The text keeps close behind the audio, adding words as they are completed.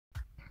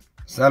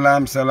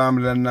ሰላም ሰላም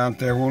ለእናንተ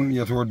ይሁን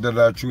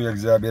የተወደዳችሁ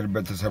የእግዚአብሔር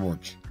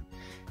ቤተሰቦች።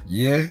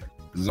 ይህ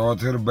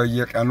ዘወትር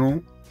በየቀኑ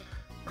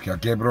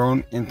ከኬብሮን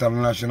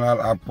ኢንተርናሽናል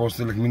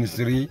አፖስቶሊክ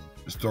ሚኒስትሪ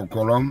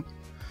ስቶክሆልም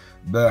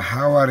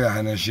በሐዋርያ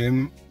ሕነሽም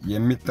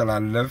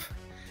የሚተላለፍ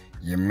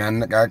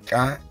የሚያነቃቃ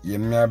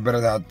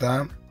የሚያበረታታ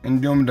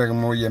እንዲሁም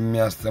ደግሞ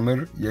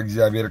የሚያስተምር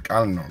የእግዚአብሔር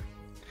ቃል ነው።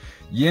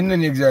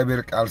 ይህንን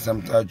የእግዚአብሔር ቃል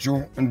ሰምታችሁ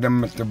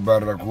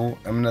እንደምትባረኩ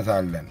እምነት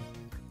አለን።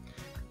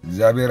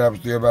 እግዚአብሔር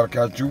አብዝቶ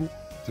ይባርካችሁ።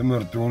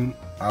 ትምህርቱን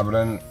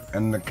አብረን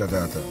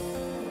እንከታተል።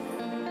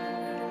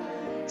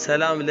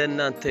 ሰላም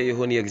ለእናንተ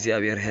ይሁን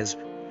የእግዚአብሔር ሕዝብ።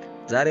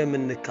 ዛሬ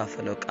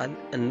የምንካፈለው ቃል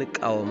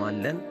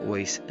እንቃወማለን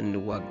ወይስ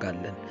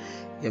እንዋጋለን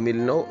የሚል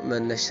ነው።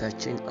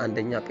 መነሻችን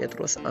አንደኛ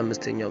ጴጥሮስ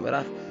 5ኛው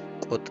ምዕራፍ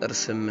ቁጥር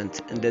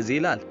 8 እንደዚህ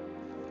ይላል።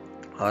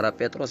 ሐዋርያ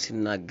ጴጥሮስ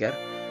ሲናገር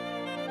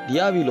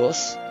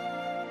ዲያብሎስ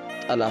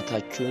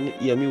ጠላታችሁን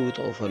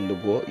የሚውጠው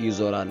ፈልጎ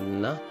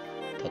ይዞራልና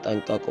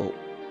ተጠንቀቁ።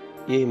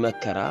 ይህ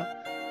መከራ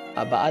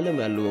በዓለም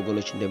ያሉ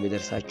ወገኖች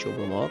እንደሚደርሳቸው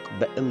በማወቅ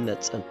በእምነት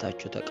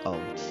ጸንታችሁ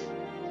ተቃወሙት።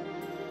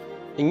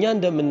 እኛ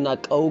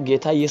እንደምናውቀው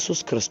ጌታ ኢየሱስ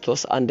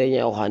ክርስቶስ አንደኛ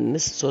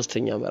ዮሐንስ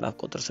 3ኛው ምዕራፍ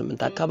ቁጥር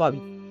 8 አካባቢ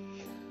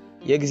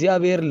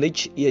የእግዚአብሔር ልጅ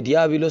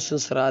የዲያብሎስን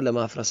ሥራ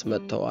ለማፍረስ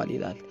መጥተዋል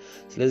ይላል።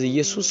 ስለዚህ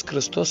ኢየሱስ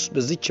ክርስቶስ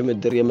በዚች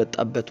ምድር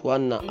የመጣበት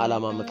ዋና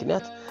ዓላማ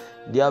ምክንያት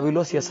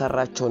ዲያብሎስ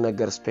የሰራቸው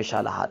ነገር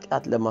ስፔሻል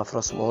ኃጢአት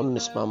ለማፍረስ መሆኑን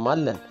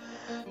እንስማማለን።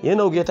 ይህ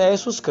ነው ጌታ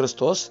ኢየሱስ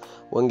ክርስቶስ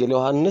ወንጌል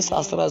ዮሐንስ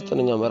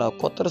 19ኛው ምዕራፍ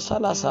ቁጥር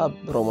 30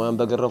 ሮማውያን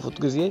በገረፉት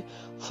ጊዜ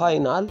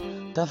ፋይናል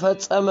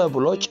ተፈጸመ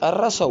ብሎ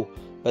ጨረሰው።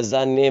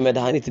 በዛኔ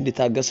መድኃኒት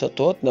እንዲታገስ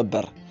ሰጥቶት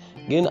ነበር፣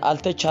 ግን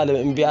አልተቻለም።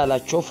 እምቢ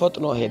አላቸው፣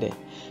 ፈጥኖ ሄደ።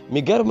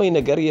 የሚገርመኝ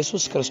ነገር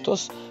ኢየሱስ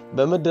ክርስቶስ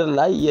በምድር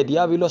ላይ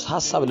የዲያብሎስ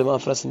ሐሳብ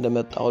ለማፍረስ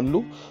እንደመጣ ሁሉ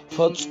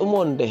ፈጽሞ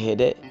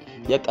እንደሄደ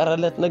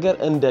የቀረለት ነገር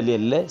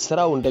እንደሌለ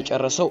ስራው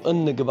እንደጨረሰው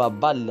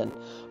እንግባባለን።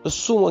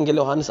 እሱ ወንጌል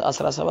ዮሐንስ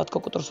 17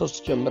 ከቁጥር 3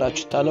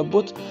 ጀምራችሁ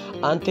ታነቡት።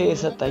 አንተ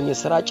የሰጠኝ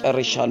ስራ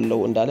ጨርሻለሁ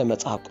እንዳለ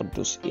መጽሐፍ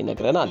ቅዱስ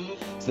ይነግረናል።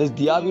 ስለዚህ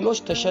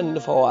ዲያብሎስ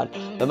ተሸንፈዋል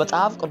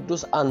በመጽሐፍ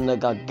ቅዱስ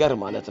አነጋገር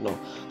ማለት ነው።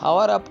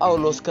 ሐዋርያ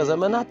ጳውሎስ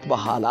ከዘመናት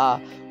በኋላ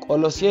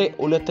ቆሎሴ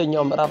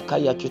 2ኛው ምዕራፍ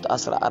ካያችሁት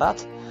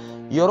 14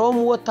 የሮም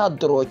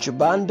ወታደሮች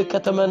በአንድ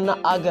ከተማና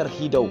አገር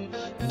ሂደው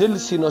ድል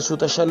ሲነሱ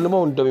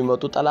ተሸልመው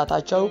እንደሚመጡ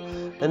ጠላታቸው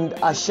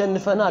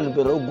አሸንፈናል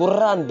ብለው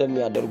ጉራ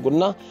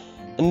እንደሚያደርጉና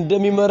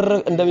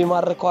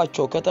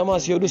እንደሚማርከዋቸው ከተማ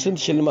ሲሄዱ ስንት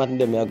ሽልማት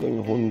እንደሚያገኙ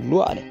ሁሉ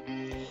አለ።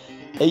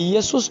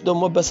 ኢየሱስ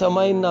ደግሞ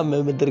በሰማይና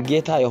በምድር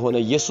ጌታ የሆነ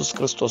ኢየሱስ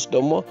ክርስቶስ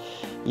ደግሞ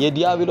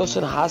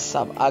የዲያብሎስን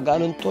ሐሳብ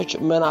አጋንንቶች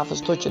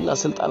መናፍስቶችና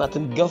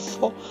ስልጣናትን ገፎ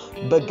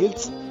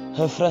በግልጽ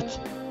ህፍረት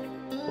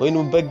ወይኑ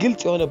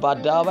በግልጽ የሆነ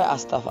በአደባባይ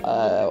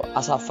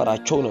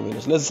አሳፈራቸው ነው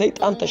የሚለው። ስለዚህ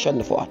ሰይጣን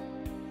ተሸንፈዋል።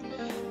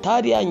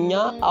 ታዲያኛ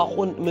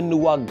አሁን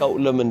ምንዋጋው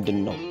ለምንድን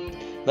ነው?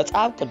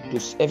 መጽሐፍ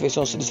ቅዱስ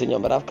ኤፌሶን 6ኛው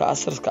ምዕራፍ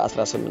ከ10 እስከ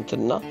 18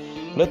 እና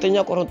 2ኛ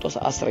ቆሮንቶስ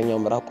 10ኛው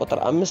ምዕራፍ ቁጥር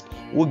 5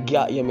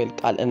 ውጊያ የሚል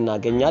ቃል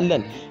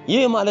እናገኛለን።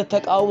 ይህ ማለት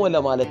ተቃውሞ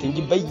ለማለት እንጂ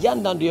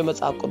በእያንዳንዱ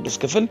የመጽሐፍ ቅዱስ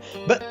ክፍል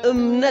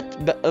በእምነት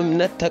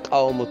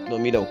ተቃውሙት ነው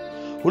የሚለው።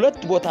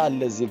 ሁለት ቦታ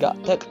አለ እዚህ ጋር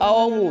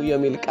ተቃውሙ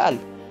የሚል ቃል።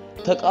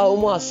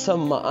 ተቃውሞ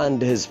አሰማ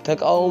አንድ ህዝብ፣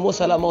 ተቃውሞ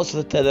ሰላማዊ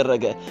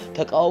ስለተደረገ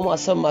ተቃውሞ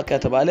አሰማ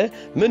ከተባለ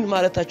ምን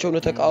ማለታቸው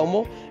ነው? ተቃውሞ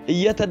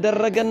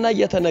እየተደረገና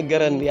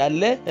እየተነገረን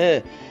ያለ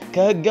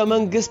ከሕገ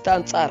መንግስት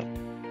አንፃር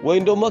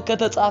ወይም ደግሞ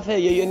ከተጻፈ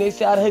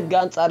የዩኔሲያር ሕግ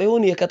አንፃር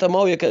ይሁን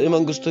የከተማው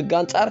የመንግስቱ ሕግ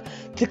አንፃር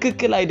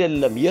ትክክል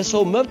አይደለም፣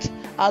 የሰው መብት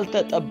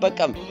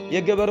አልተጠበቀም፣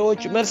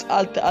 የገበሬዎች መርስ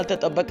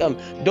አልተጠበቀም፣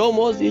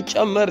 ደሞዝ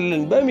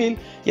ይጨመርልን በሚል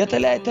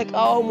የተለያየ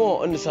ተቃውሞ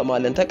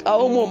እንሰማለን።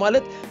 ተቃውሞ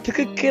ማለት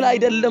ትክክል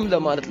አይደለም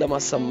ለማለት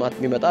ለማሰማት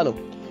የሚመጣ ነው።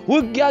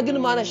 ውጊያ ግን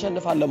ማን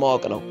ያሸንፋል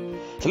ለማወቅ ነው።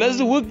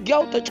 ስለዚህ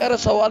ውጊያው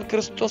ተጨርሰዋል፣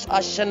 ክርስቶስ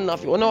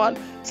አሸናፊ ሆነዋል፣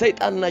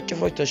 ሰይጣንና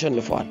ጭፍሮች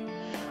ተሸንፈዋል።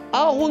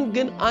 አሁን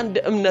ግን አንድ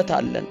እምነት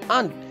አለን።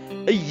 አንድ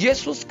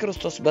ኢየሱስ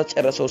ክርስቶስ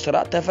በጨረሰው ሥራ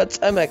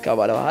ተፈጸመ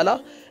ከባለ በኋላ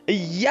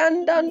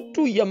እያንዳንዱ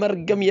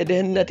የመርገም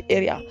የደህንነት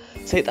ኤሪያ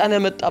ሰይጣን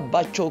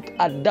ያመጣባቸው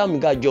አዳም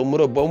ጋር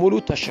ጀምሮ በሙሉ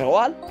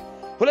ተሽረዋል።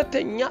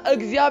 ሁለተኛ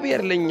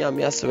እግዚአብሔር ለኛ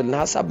የሚያስብልን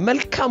ሐሳብ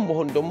መልካም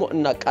መሆን ደግሞ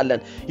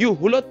እናውቃለን። ይህ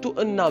ሁለቱ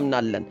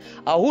እናምናለን።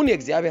 አሁን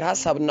የእግዚአብሔር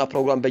ሐሳብና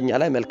ፕሮግራም በእኛ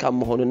ላይ መልካም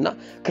መሆንና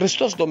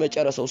ክርስቶስ ደግሞ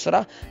የጨረሰው ሥራ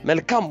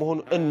መልካም መሆኑ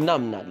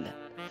እናምናለን።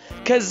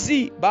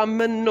 ከዚህ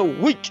ባመንነው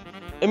ውጭ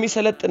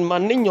የሚሰለጥን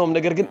ማንኛውም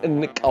ነገር ግን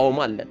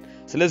እንቃወማለን።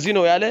 ስለዚህ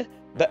ነው ያለ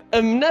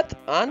በእምነት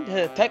አንድ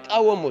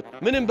ተቃወሙት።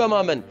 ምንም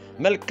በማመን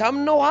መልካም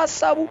ነው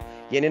ሐሳቡ፣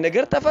 የኔ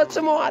ነገር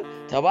ተፈጽመዋል፣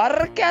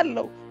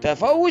 ተባርኬያለሁ፣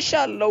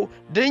 ተፈውሻለሁ፣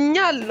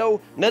 ድኛለሁ፣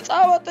 ነፃ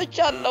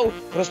ወጥቻለሁ፣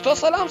 ክርስቶስ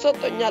ሰላም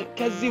ሰጥቶኛል።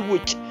 ከዚህ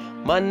ውጭ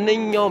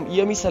ማንኛውም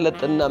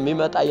የሚሰለጥና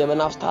የሚመጣ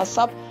የመናፍስት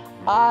ሐሳብ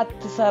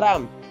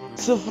አትሰራም።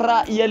 ስፍራ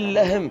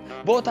የለህም፣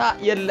 ቦታ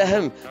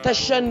የለህም፣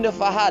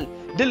 ተሸንፈሃል፣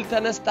 ድል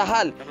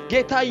ተነስተሃል።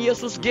 ጌታ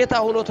ኢየሱስ ጌታ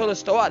ሆኖ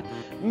ተነስተዋል።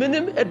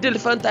 ምንም እድል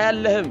ፈንታ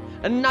ያለህም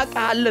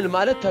እናቃለን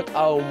ማለት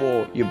ተቃውሞ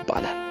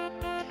ይባላል።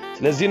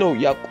 ስለዚህ ነው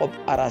ያዕቆብ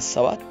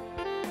 4:7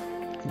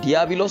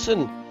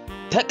 ዲያብሎስን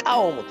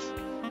ተቃወሙት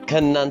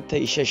ከናንተ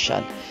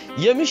ይሸሻል።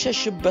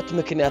 የሚሸሽበት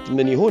ምክንያት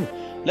ምን ይሁን?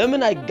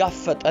 ለምን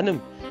አይጋፈጠንም?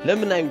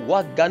 ለምን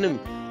አይዋጋንም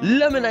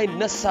ለምን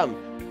አይነሳም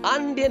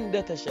አንዴ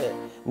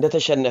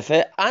እንደተሸነፈ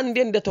አንዴ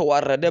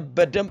እንደተዋረደ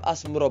በደም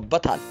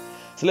አስምሮበታል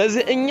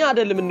ስለዚህ እኛ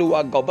አይደለም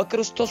እንዋጋው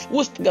በክርስቶስ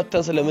ውስጥ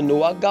ገብተን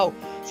ስለምንዋጋው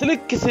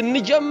ስልክ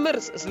ስንጀምር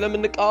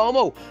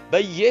ስለምንቃወመው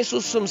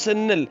በኢየሱስ ስም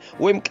ስንል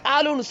ወይም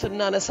ቃሉን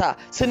ስናነሳ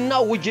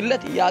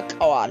ስናውጅለት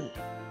ያቀዋል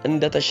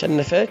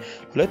እንደተሸነፈ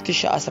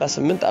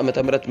 2018 ዓመተ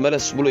ምህረት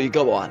መለስ ብሎ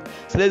ይገባዋል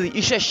ስለዚህ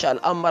ይሸሻል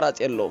አማራጭ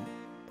የለውም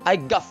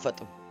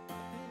አይጋፈጥም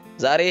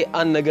ዛሬ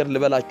አንድ ነገር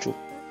ልበላችሁ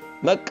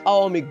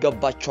መቃወም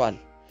ይገባችኋል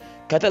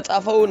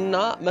ከተጻፈውና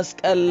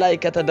መስቀል ላይ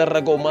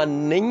ከተደረገው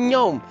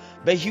ማንኛውም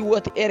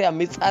በህይወት ኤሪያ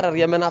ሚጻረር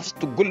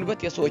የመናፍስት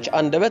ጉልበት የሰዎች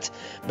አንደበት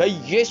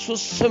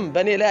በኢየሱስ ስም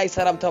በኔ ላይ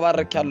አይሰራም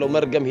ተባረክያለሁ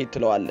መርገም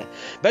ይትለዋል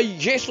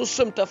በኢየሱስ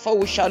ስም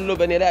ተፈውሻለሁ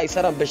በኔ ላይ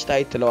አይሰራም በሽታ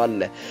ይትለዋል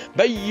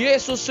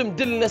በኢየሱስ ስም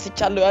ድል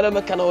ነስቻለሁ ያለ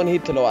መከናወን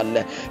ይትለዋል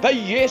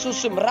በኢየሱስ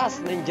ስም ራስ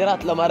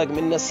እንጀራት ለማድረግ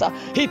ምንነሳ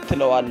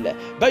ይትለዋል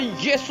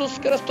በኢየሱስ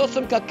ክርስቶስ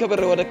ስም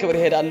ከክብር ወደ ክብር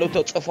ሄዳለሁ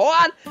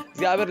ተጽፈዋል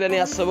እግዚአብሔር ለኔ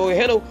ያሰበው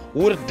ይሄ ነው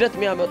ውርደት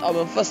የሚያመጣው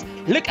መንፈስ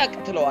ልቀቅ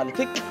ትለዋል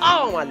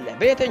ትቃወማለህ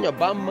በየተኛው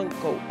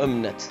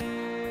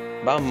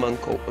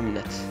ባመንከው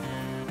እምነት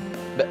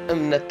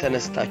በእምነት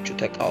ተነስታችሁ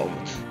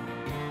ተቃወሙት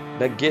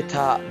በጌታ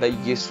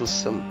በኢየሱስ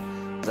ስም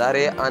ዛሬ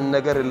አንድ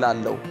ነገር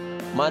እላለሁ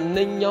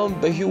ማንኛውም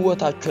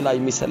በህይወታችሁ ላይ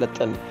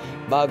የሚሰለጠን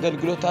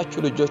በአገልግሎታችሁ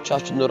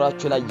ልጆቻችሁ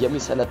ኑራችሁ ላይ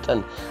የሚሰለጠን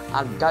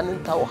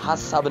አጋንንታው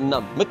ሐሳብና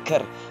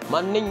ምክር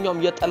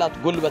ማንኛውም የጠላት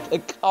ጉልበት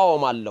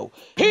እቃወማለሁ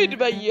ሂድ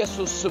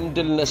በኢየሱስ ስም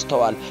ድል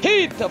ነስተዋል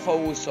ሂድ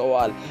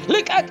ተፈውሰዋል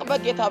ልቀቅ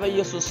በጌታ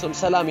በኢየሱስ ስም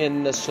ሰላም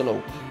የነሱ ነው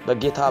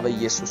በጌታ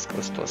በኢየሱስ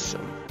ክርስቶስ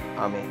ስም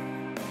አሜን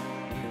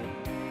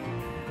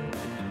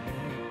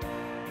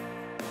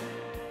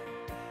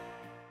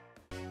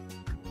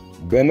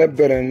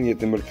በነበረን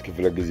የትምህርት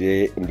ክፍለ ጊዜ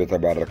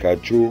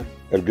እንደተባረካችሁ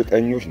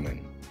እርግጠኞች ነን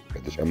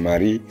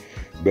በተጨማሪ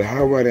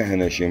በሐዋርያ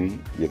ሕነሽም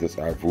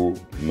የተጻፉ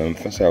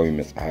መንፈሳዊ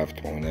መጽሐፍት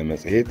ሆነ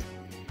መጽሔት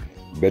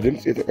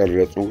በድምጽ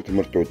የተቀረጹ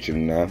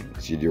ትምህርቶችና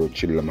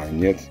ሲዲዎችን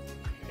ለማግኘት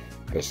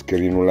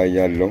በስክሪኑ ላይ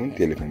ያለውን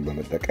ቴሌፎን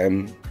በመጠቀም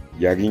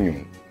ያግኙ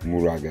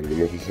ሙሉ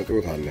አገልግሎት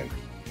እንሰጥዎታለን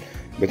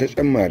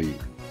በተጨማሪ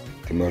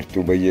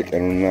ትምህርቱ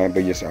በየቀኑና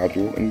በየሰዓቱ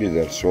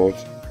እንዲደርሶት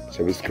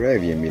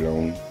ሰብስክራይብ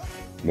የሚለውን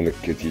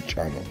ምልክት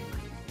ይጫኑ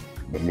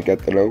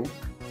በሚቀጥለው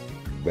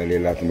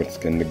በሌላ ትምህርት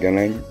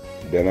እስክንገናኝ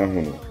ደህና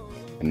ሁኑ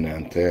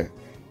እናንተ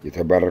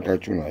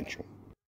የተባረካችሁ ናችሁ